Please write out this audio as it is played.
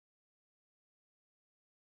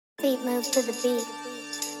feet move to the beat.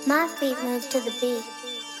 My feet move to the beat.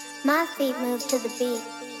 My feet move to the beat.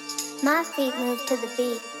 My feet move to the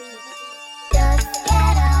beat. Just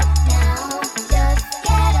get up now. Just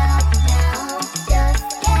get up now.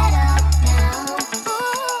 Just get up now.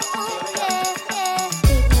 Ooh, yeah, yeah.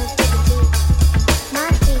 Feet move to the beat.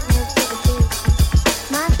 My feet move to the beat.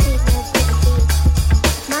 My feet move to the beat.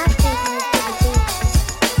 My feet move to the beat.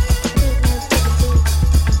 Feet move to the beat.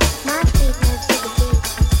 My feet move to the beat.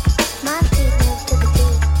 My feet move to the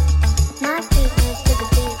beat. My feet move to the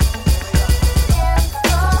beat. Dance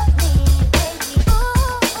for me, baby.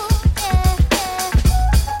 Ooh, yeah, yeah.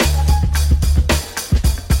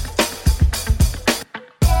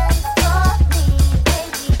 Dance for me,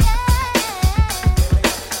 baby. Yeah.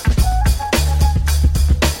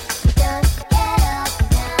 Just get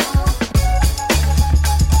up now.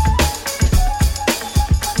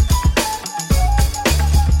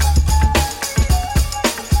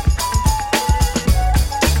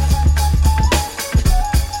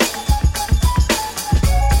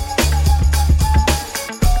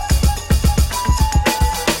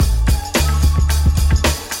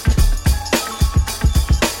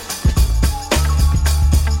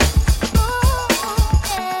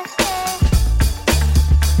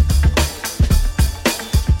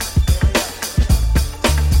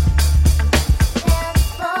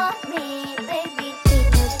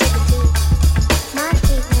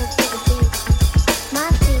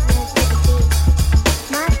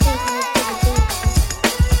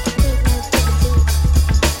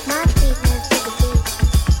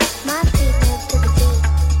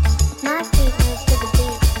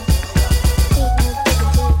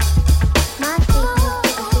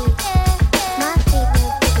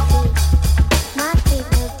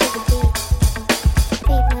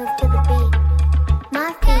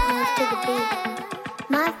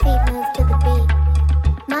 My feet move to the beat.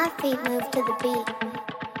 My feet move to the beat.